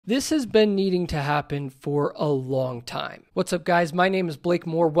This has been needing to happen for a long time. What's up, guys? My name is Blake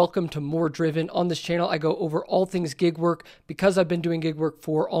Moore. Welcome to More Driven. On this channel, I go over all things gig work. Because I've been doing gig work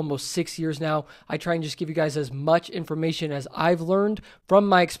for almost 6 years now, I try and just give you guys as much information as I've learned from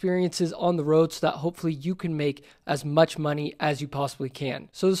my experiences on the road so that hopefully you can make as much money as you possibly can.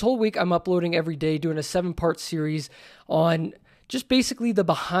 So this whole week, I'm uploading every day, doing a 7-part series on just basically the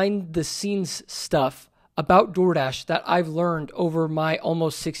behind the scenes stuff about DoorDash that I've learned over my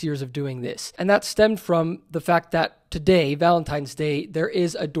almost 6 years of doing this. And that stemmed from the fact that today, Valentine's Day, there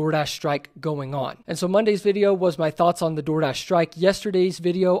is a DoorDash strike going on. And so Monday's video was my thoughts on the DoorDash strike. Yesterday's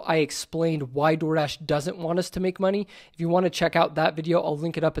video, I explained why DoorDash doesn't want us to make money. If you want to check out that video, I'll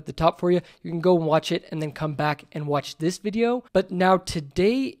link it up at the top for you. You can go and watch it and then come back and watch this video. But now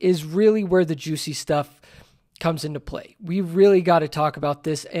today is really where the juicy stuff comes into play. We really got to talk about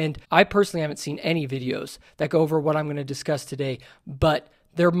this, and I personally haven't seen any videos that go over what I'm going to discuss today, but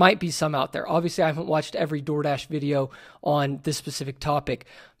there might be some out there. Obviously, I haven't watched every DoorDash video on this specific topic,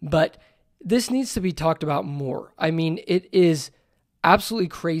 but this needs to be talked about more. I mean, it is absolutely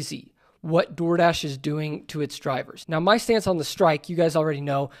crazy what DoorDash is doing to its drivers. Now, my stance on the strike, you guys already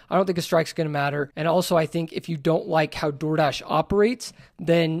know. I don't think a strike's going to matter, and also I think if you don't like how DoorDash operates,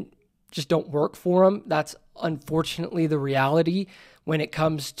 then just don't work for them. That's unfortunately the reality when it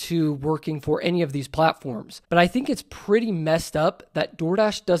comes to working for any of these platforms. But I think it's pretty messed up that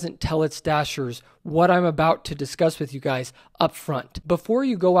DoorDash doesn't tell its dashers what I'm about to discuss with you guys up front. Before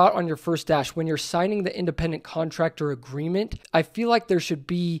you go out on your first dash, when you're signing the independent contractor agreement, I feel like there should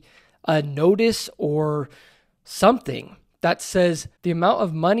be a notice or something that says the amount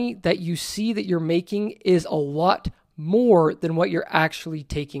of money that you see that you're making is a lot more than what you're actually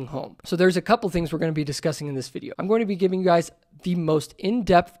taking home. So there's a couple things we're going to be discussing in this video. I'm going to be giving you guys the most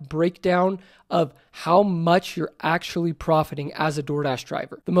in-depth breakdown of how much you're actually profiting as a DoorDash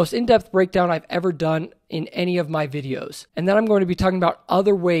driver. The most in-depth breakdown I've ever done in any of my videos. And then I'm going to be talking about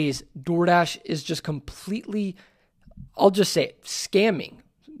other ways DoorDash is just completely, I'll just say it, scamming.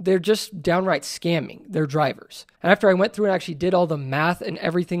 They're just downright scamming their drivers. And after I went through and actually did all the math and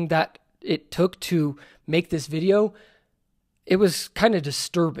everything that it took to make this video, it was kind of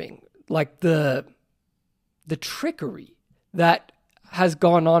disturbing, like the trickery that has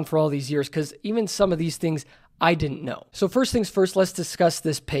gone on for all these years, because even some of these things I didn't know. So first things first, let's discuss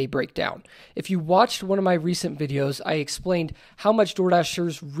this pay breakdown. If you watched one of my recent videos, I explained how much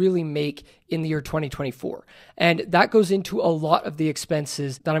DoorDashers really make in the year 2024. And that goes into a lot of the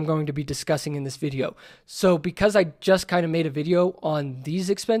expenses that I'm going to be discussing in this video. So because I just kind of made a video on these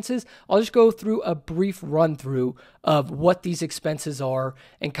expenses, I'll just go through a brief run through of what these expenses are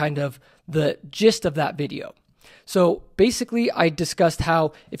and kind of the gist of that video. So basically, I discussed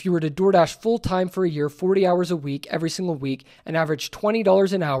how if you were to DoorDash full-time for a year, 40 hours a week, every single week, and average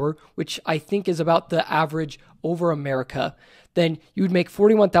 $20 an hour, which I think is about the average over America, then you would make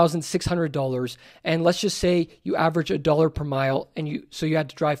 $41,600. And let's just say you average $1 per mile, and so you had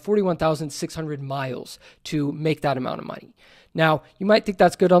to drive 41,600 miles to make that amount of money. Now, you might think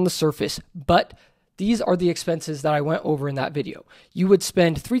that's good on the surface, but these are the expenses that I went over in that video. You would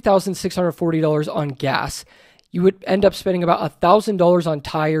spend $3,640 on gas. You would end up spending about $1,000 on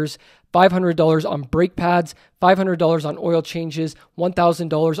tires, $500 on brake pads, $500 on oil changes,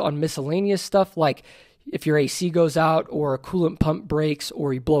 $1,000 on miscellaneous stuff like if your AC goes out or a coolant pump breaks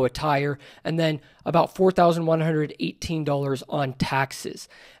or you blow a tire, and then about $4,118 on taxes.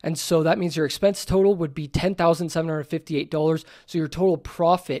 And so that means your expense total would be $10,758. So your total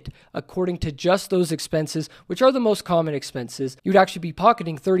profit, according to just those expenses, which are the most common expenses, you'd actually be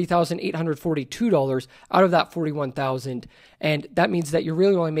pocketing $30,842 out of that $41,000. And that means that you're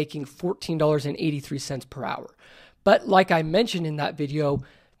really only making $14.83 per hour. But like I mentioned in that video,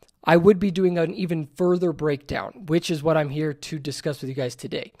 I would be doing an even further breakdown, which is what I'm here to discuss with you guys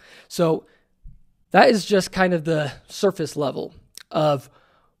today. So that is just kind of the surface level of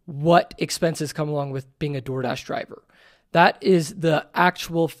what expenses come along with being a DoorDash driver. That is the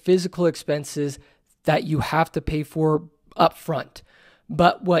actual physical expenses that you have to pay for up front.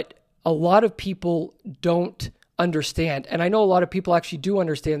 But what a lot of people don't understand, and I know a lot of people actually do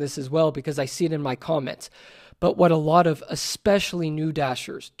understand this as well because I see it in my comments, but what a lot of especially new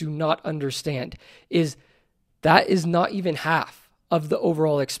dashers do not understand is that is not even half of the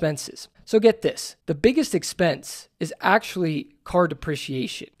overall expenses. So get this, the biggest expense is actually car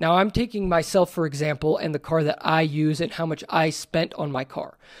depreciation. Now, I'm taking myself, for example, and the car that I use and how much I spent on my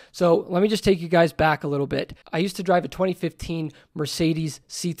car. So let me just take you guys back a little bit. I used to drive a 2015 Mercedes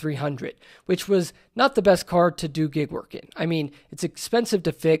C300, which was not the best car to do gig work in. I mean, it's expensive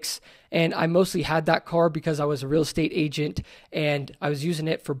to fix, and I mostly had that car because I was a real estate agent and I was using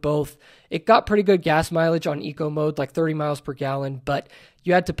it for both. It got pretty good gas mileage on eco mode, like 30 miles per gallon, but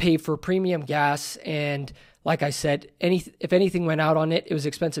you had to pay for premium gas, and like I said, if anything went out on it, it was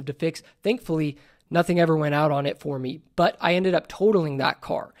expensive to fix. Thankfully, nothing ever went out on it for me, but I ended up totaling that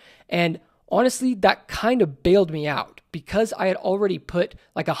car. And honestly, that kind of bailed me out because I had already put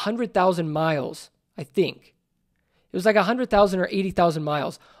like 100,000 miles, I think. It was like 100,000 or 80,000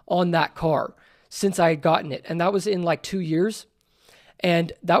 miles on that car since I had gotten it. And that was in like 2 years.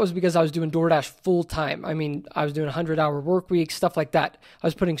 And that was because I was doing DoorDash full time. I mean, I was doing 100-hour work weeks, stuff like that. I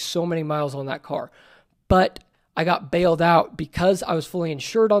was putting so many miles on that car. But I got bailed out because I was fully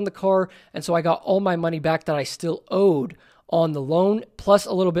insured on the car. And so I got all my money back that I still owed on the loan, plus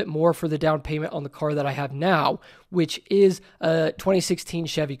a little bit more for the down payment on the car that I have now, which is a 2016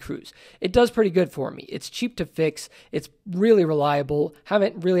 Chevy Cruze. It does pretty good for me. It's cheap to fix. It's really reliable.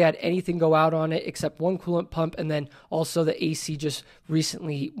 Haven't really had anything go out on it except one coolant pump, and then also the AC just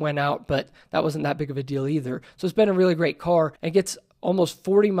recently went out, but that wasn't that big of a deal either. So it's been a really great car. It gets almost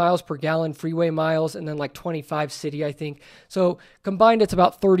 40 miles per gallon freeway miles, and then like 25 city, I think. So combined, it's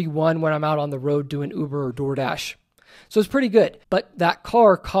about 31 when I'm out on the road doing Uber or DoorDash. So it's pretty good, but that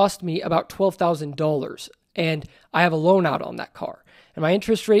car cost me about $12,000, and I have a loan out on that car. And my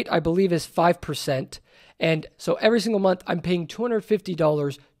interest rate, I believe, is 5%. And so every single month, I'm paying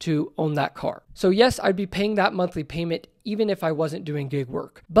 $250 to own that car. So yes, I'd be paying that monthly payment even if I wasn't doing gig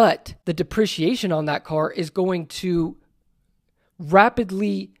work. But the depreciation on that car is going to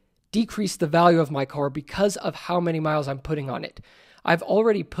rapidly decrease the value of my car because of how many miles I'm putting on it. I've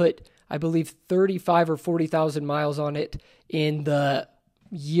already put, I believe, 35 or 40,000 miles on it in the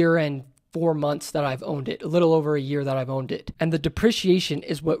year and 4 months that I've owned it, a little over a year that I've owned it. And the depreciation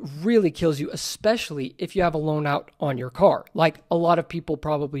is what really kills you, especially if you have a loan out on your car, like a lot of people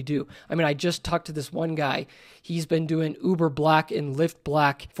probably do. I mean, I just talked to this one guy. He's been doing Uber Black and Lyft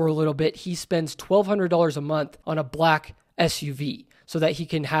Black for a little bit. He spends $1,200 a month on a black SUV so that he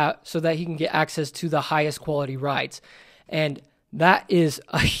can get access to the highest quality rides. And that is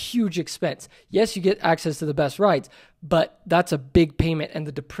a huge expense. Yes, you get access to the best rides, but that's a big payment, and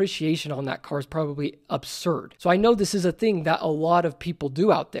the depreciation on that car is probably absurd. So I know this is a thing that a lot of people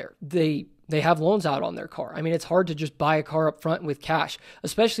do out there. They have loans out on their car. I mean, it's hard to just buy a car up front with cash,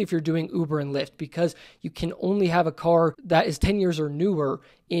 especially if you're doing Uber and Lyft, because you can only have a car that is 10 years or newer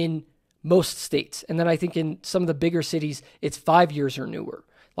in most states. And then I think in some of the bigger cities, it's 5 years or newer.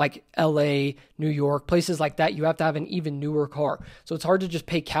 Like LA, New York, places like that, you have to have an even newer car. So it's hard to just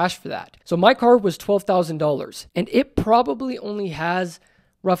pay cash for that. So my car was $12,000, and it probably only has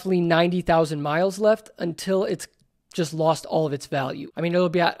roughly 90,000 miles left until it's just lost all of its value. I mean, it'll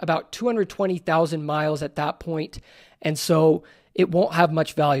be at about 220,000 miles at that point. And so it won't have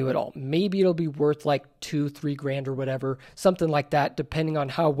much value at all. Maybe it'll be worth like $2-3 grand or whatever, something like that, depending on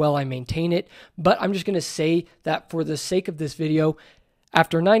how well I maintain it. But I'm just going to say that for the sake of this video,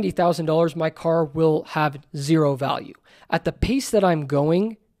 after $90,000, my car will have zero value. At the pace that I'm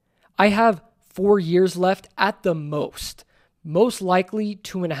going, I have 4 years left at the most. Most likely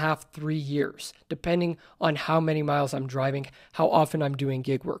 2.5, 3 years, depending on how many miles I'm driving, how often I'm doing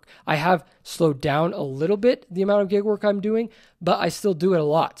gig work. I have slowed down a little bit the amount of gig work I'm doing, but I still do it a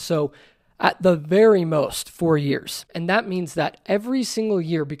lot. So at the very most 4 years. And that means that every single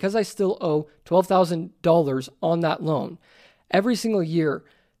year, because I still owe $12,000 on that loan, every single year,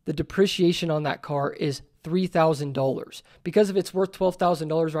 the depreciation on that car is $3,000. Because if it's worth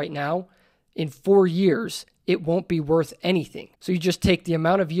 $12,000 right now, in 4 years, it won't be worth anything. So you just take the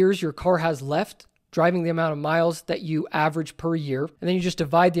amount of years your car has left, driving the amount of miles that you average per year, and then you just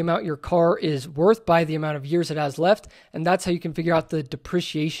divide the amount your car is worth by the amount of years it has left, and that's how you can figure out the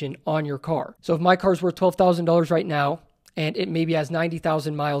depreciation on your car. So if my car's worth $12,000 right now, and it maybe has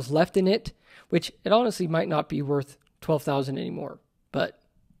 90,000 miles left in it, which it honestly might not be worth 12,000 anymore, but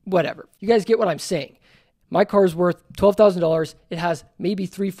whatever. You guys get what I'm saying. My car is worth $12,000. It has maybe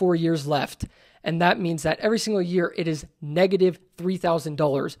 3-4 years left. And that means that every single year it is negative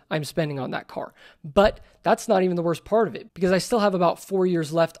 $3,000 I'm spending on that car. But that's not even the worst part of it, because I still have about 4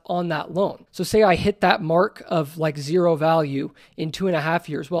 years left on that loan. So say I hit that mark of like zero value in 2.5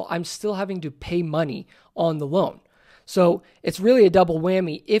 years. Well, I'm still having to pay money on the loan. So it's really a double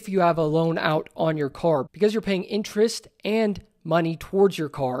whammy if you have a loan out on your car, because you're paying interest and money towards your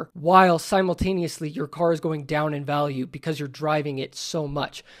car while simultaneously your car is going down in value because you're driving it so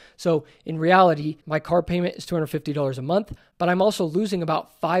much. So in reality, my car payment is $250 a month, but I'm also losing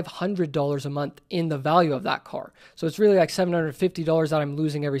about $500 a month in the value of that car. So it's really like $750 that I'm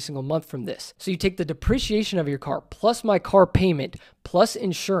losing every single month from this. So you take the depreciation of your car plus my car payment plus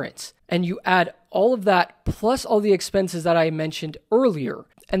insurance, and you add all of that plus all the expenses that I mentioned earlier,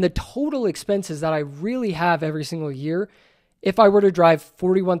 and the total expenses that I really have every single year, if I were to drive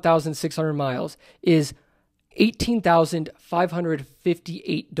 41,600 miles, is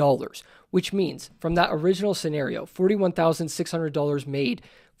 $18,558, which means from that original scenario, $41,600 made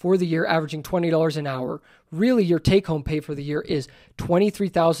for the year, averaging $20 an hour, really your take-home pay for the year is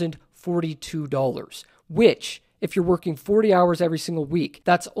 $23,042, which, if you're working 40 hours every single week,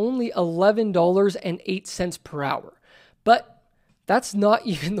 that's only $11.08 per hour. But that's not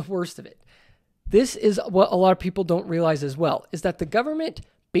even the worst of it. This is what a lot of people don't realize as well, is that the government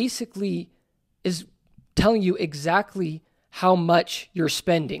basically is telling you exactly how much you're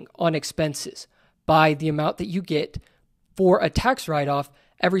spending on expenses by the amount that you get for a tax write-off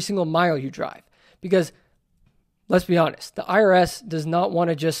every single mile you drive. Because let's be honest, the IRS does not want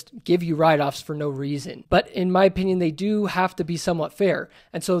to just give you write-offs for no reason. But in my opinion, they do have to be somewhat fair.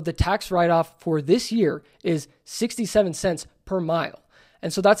 And so the tax write-off for this year is 67 cents per mile.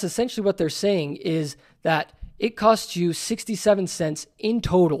 And so that's essentially what they're saying, is that it costs you 67 cents in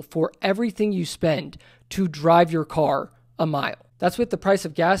total for everything you spend to drive your car a mile. That's with the price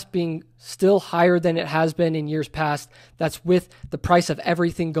of gas being still higher than it has been in years past. That's with the price of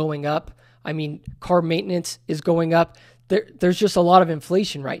everything going up. I mean, car maintenance is going up. There's just a lot of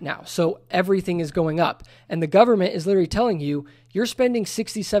inflation right now. So everything is going up. And the government is literally telling you, you're spending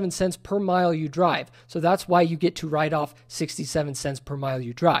 67 cents per mile you drive. So that's why you get to write off 67 cents per mile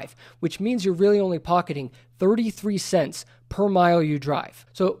you drive, which means you're really only pocketing 33 cents per mile you drive.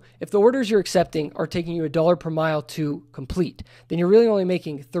 So if the orders you're accepting are taking you $1 per mile to complete, then you're really only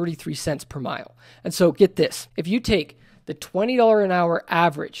making 33 cents per mile. And so get this, if you take the $20 an hour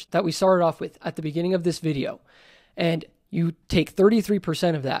average that we started off with at the beginning of this video, and you take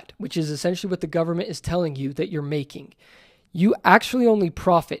 33% of that, which is essentially what the government is telling you that you're making, you actually only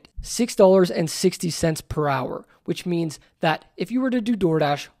profit $6.60 per hour, which means that if you were to do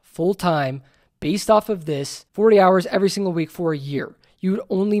DoorDash full time, based off of this, 40 hours every single week for a year, you would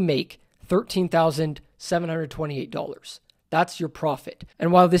only make $13,728. That's your profit.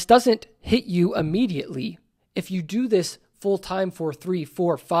 And while this doesn't hit you immediately, if you do this full time for 3,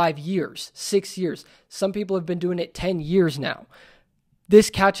 4, 5 years, 6 years, some people have been doing it 10 years now, this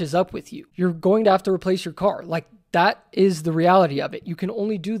catches up with you. You're going to have to replace your car. Like, that is the reality of it. You can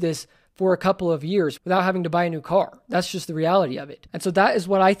only do this for a couple of years without having to buy a new car. That's just the reality of it. And so that is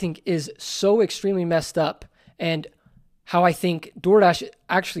what I think is so extremely messed up, and how I think DoorDash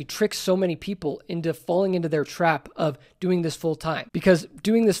actually tricks so many people into falling into their trap of doing this full time, because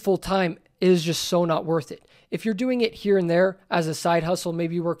doing this full time is just so not worth it. If you're doing it here and there as a side hustle,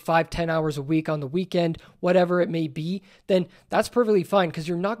 maybe you work 5-10 hours a week on the weekend, whatever it may be, then that's perfectly fine, because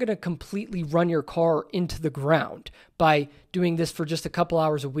you're not going to completely run your car into the ground by doing this for just a couple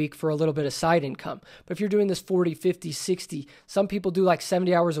hours a week for a little bit of side income. But if you're doing this 40, 50, 60, some people do like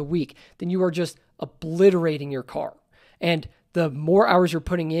 70 hours a week, then you are just obliterating your car. And the more hours you're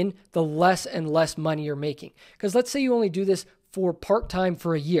putting in, the less and less money you're making. Because let's say you only do this for part-time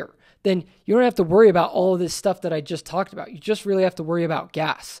for a year, then you don't have to worry about all of this stuff that I just talked about. You just really have to worry about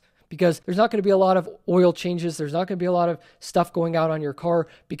gas, because there's not going to be a lot of oil changes. There's not going to be a lot of stuff going out on your car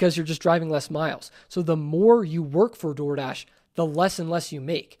because you're just driving less miles. So the more you work for DoorDash, the less and less you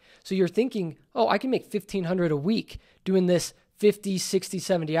make. So you're thinking, oh, I can make $1,500 a week doing this 50, 60,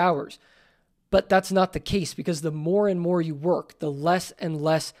 70 hours. But that's not the case, because the more and more you work, the less and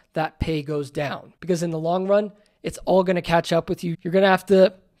less that pay goes down. Because in the long run, it's all going to catch up with you. You're going to have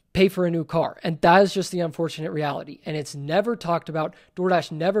to pay for a new car. And that is just the unfortunate reality. And it's never talked about. DoorDash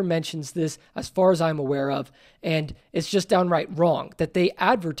never mentions this as far as I'm aware of. And it's just downright wrong that they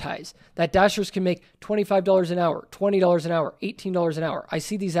advertise that Dashers can make $25 an hour, $20 an hour, $18 an hour. I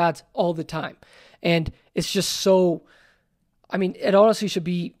see these ads all the time. And it's just so, I mean, it honestly should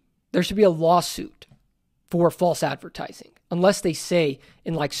be, there should be a lawsuit for false advertising, unless they say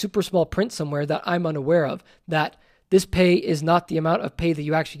in like super small print somewhere that I'm unaware of that this pay is not the amount of pay that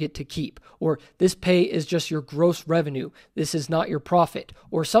you actually get to keep, or this pay is just your gross revenue. This is not your profit,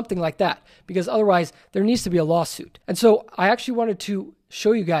 or something like that, because otherwise there needs to be a lawsuit. And so I actually wanted to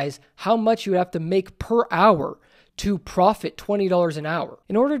show you guys how much you would have to make per hour to profit $20 an hour.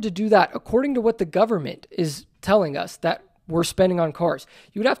 In order to do that, according to what the government is telling us, that we're spending on cars.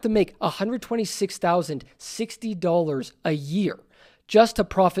 You would have to make $126,060 a year just to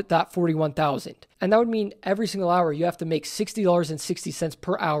profit that $41,000. And that would mean every single hour you have to make $60.60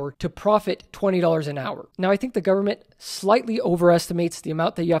 per hour to profit $20 an hour. Now, I think the government slightly overestimates the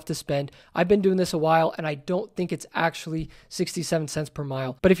amount that you have to spend. I've been doing this a while, and I don't think it's actually 67 cents per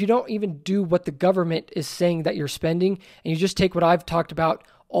mile. But if you don't even do what the government is saying that you're spending, and you just take what I've talked about,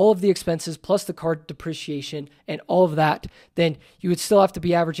 all of the expenses plus the car depreciation and all of that, then you would still have to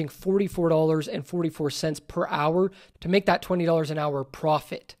be averaging $44.44 per hour to make that $20 an hour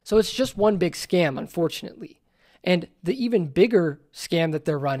profit. So it's just one big scam, unfortunately. And the even bigger scam that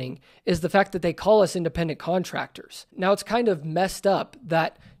they're running is the fact that they call us independent contractors. Now, it's kind of messed up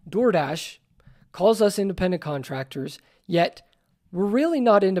that DoorDash calls us independent contractors, yet we're really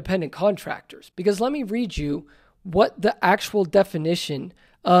not independent contractors. Because let me read you what the actual definition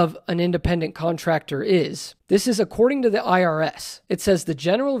of an independent contractor is. This is according to the IRS. It says the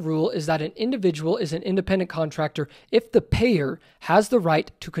general rule is that an individual is an independent contractor if the payer has the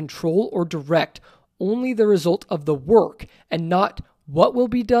right to control or direct only the result of the work and not what will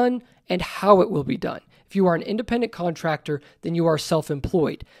be done and how it will be done. If you are an independent contractor, then you are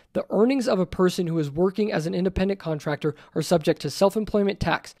self-employed. The earnings of a person who is working as an independent contractor are subject to self-employment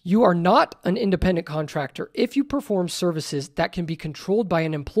tax. You are not an independent contractor if you perform services that can be controlled by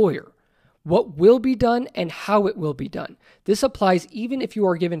an employer. What will be done and how it will be done. This applies even if you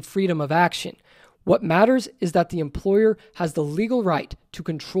are given freedom of action. What matters is that the employer has the legal right to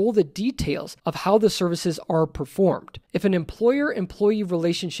control the details of how the services are performed. If an employer-employee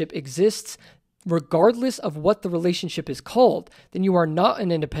relationship exists, regardless of what the relationship is called, then you are not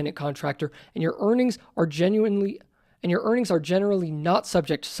an independent contractor, and your earnings are generally not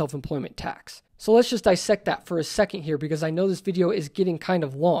subject to self-employment tax. So let's just dissect that for a second here, because I know this video is getting kind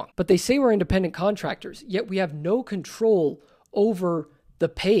of long. But they say we're independent contractors, yet we have no control over the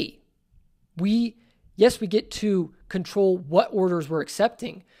pay. Yes, we get to control what orders we're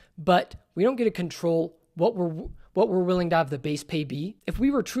accepting, but we don't get to control what we're willing to have the base pay be. If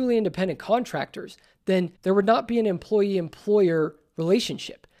we were truly independent contractors, then there would not be an employee-employer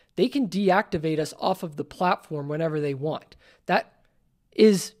relationship. They can deactivate us off of the platform whenever they want. That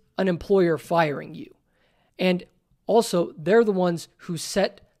is an employer firing you. And also, they're the ones who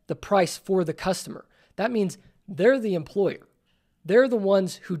set the price for the customer. That means they're the employer. They're the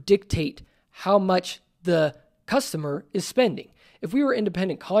ones who dictate how much the customer is spending. If we were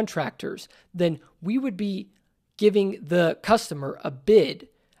independent contractors, then we would be giving the customer a bid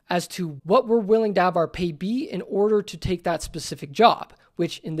as to what we're willing to have our pay be in order to take that specific job,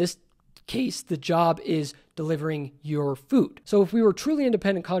 which in this case, the job is delivering your food. So if we were truly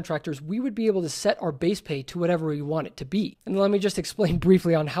independent contractors, we would be able to set our base pay to whatever we want it to be. And let me just explain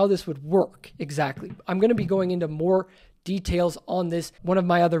briefly on how this would work exactly. I'm going to be going into more details on this, one of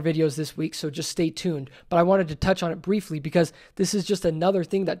my other videos this week, so just stay tuned. But I wanted to touch on it briefly because this is just another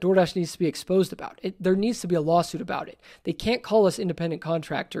thing that DoorDash needs to be exposed about. There needs to be a lawsuit about it. They can't call us independent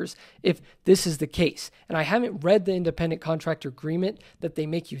contractors if this is the case. And I haven't read the independent contractor agreement that they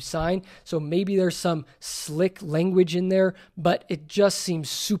make you sign, so maybe there's some slick language in there, but it just seems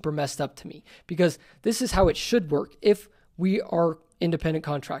super messed up to me because this is how it should work if we are independent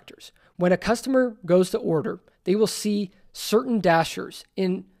contractors. When a customer goes to order, they will see certain dashers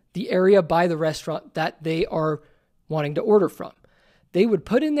in the area by the restaurant that they are wanting to order from. They would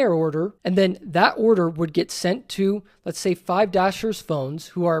put in their order, and then that order would get sent to, let's say, 5 dashers' phones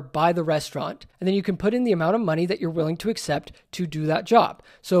who are by the restaurant, and then you can put in the amount of money that you're willing to accept to do that job.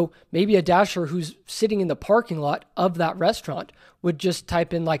 So maybe a dasher who's sitting in the parking lot of that restaurant would just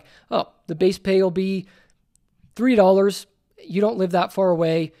type in like, oh, the base pay will be $3. You don't live that far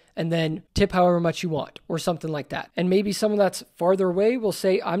away, and then tip however much you want or something like that. And maybe someone that's farther away will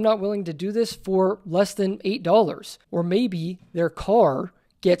say, I'm not willing to do this for less than $8. Or maybe their car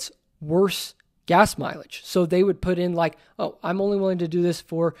gets worse gas mileage. So they would put in like, oh, I'm only willing to do this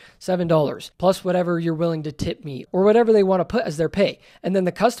for $7 plus whatever you're willing to tip me or whatever they want to put as their pay. And then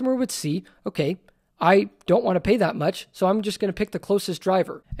the customer would see, okay, I don't want to pay that much, so I'm just going to pick the closest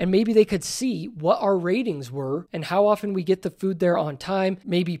driver. And maybe they could see what our ratings were and how often we get the food there on time,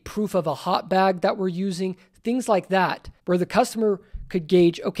 maybe proof of a hot bag that we're using, things like that, where the customer could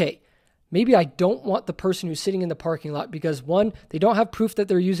gauge, okay, maybe I don't want the person who's sitting in the parking lot because 1, they don't have proof that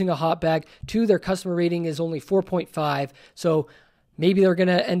they're using a hot bag. 2, their customer rating is only 4.5. So maybe they're going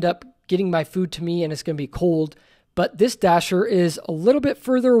to end up getting my food to me and it's going to be cold. But this dasher is a little bit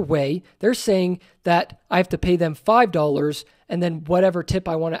further away. They're saying that I have to pay them $5 and then whatever tip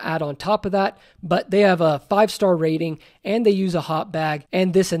I want to add on top of that. But they have a 5-star rating and they use a hot bag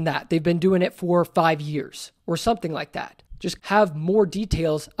and this and that. They've been doing it for 5 years or something like that. Just have more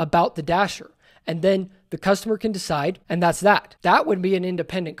details about the Dasher. And then the customer can decide, and that's that. That would be an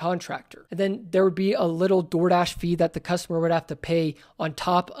independent contractor. And then there would be a little DoorDash fee that the customer would have to pay on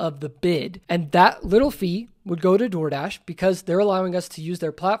top of the bid. And that little fee would go to DoorDash because they're allowing us to use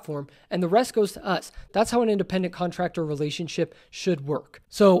their platform, and the rest goes to us. That's how an independent contractor relationship should work.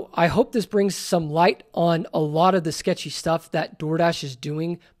 So I hope this brings some light on a lot of the sketchy stuff that DoorDash is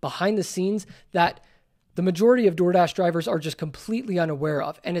doing behind the scenes that the majority of DoorDash drivers are just completely unaware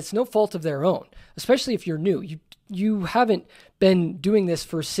of, and it's no fault of their own, especially if you're new. You haven't been doing this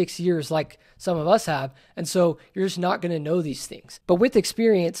for 6 years like some of us have, and so you're just not going to know these things. But with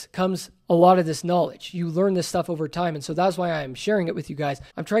experience comes a lot of this knowledge. You learn this stuff over time, and so that's why I'm sharing it with you guys.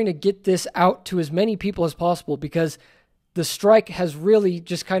 I'm trying to get this out to as many people as possible because the strike has really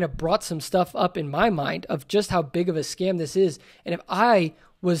just kind of brought some stuff up in my mind of just how big of a scam this is. And if I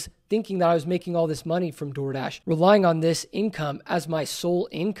was thinking that I was making all this money from DoorDash, relying on this income as my sole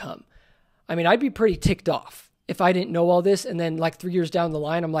income, I mean, I'd be pretty ticked off if I didn't know all this. And then like 3 years down the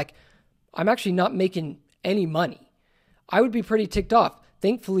line, I'm like, I'm actually not making any money. I would be pretty ticked off.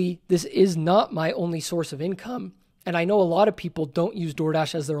 Thankfully, this is not my only source of income. And I know a lot of people don't use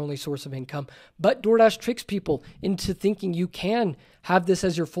DoorDash as their only source of income, but DoorDash tricks people into thinking you can have this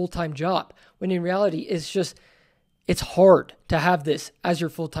as your full-time job, when in reality, it's hard to have this as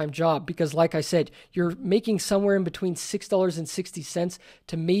your full-time job because, like I said, you're making somewhere in between $6.60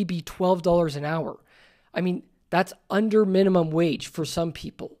 to maybe $12 an hour. I mean, that's under minimum wage for some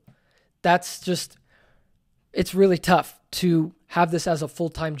people. It's really tough to have this as a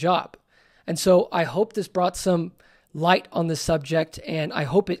full-time job. And so I hope this brought some light on this subject, and I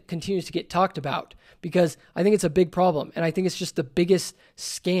hope it continues to get talked about because I think it's a big problem, and I think it's just the biggest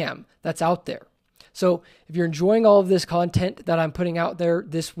scam that's out there. So if you're enjoying all of this content that I'm putting out there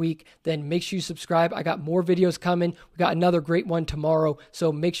this week, then make sure you subscribe. I got more videos coming. We got another great one tomorrow,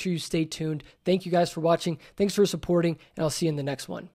 so make sure you stay tuned. Thank you guys for watching. Thanks for supporting, and I'll see you in the next one.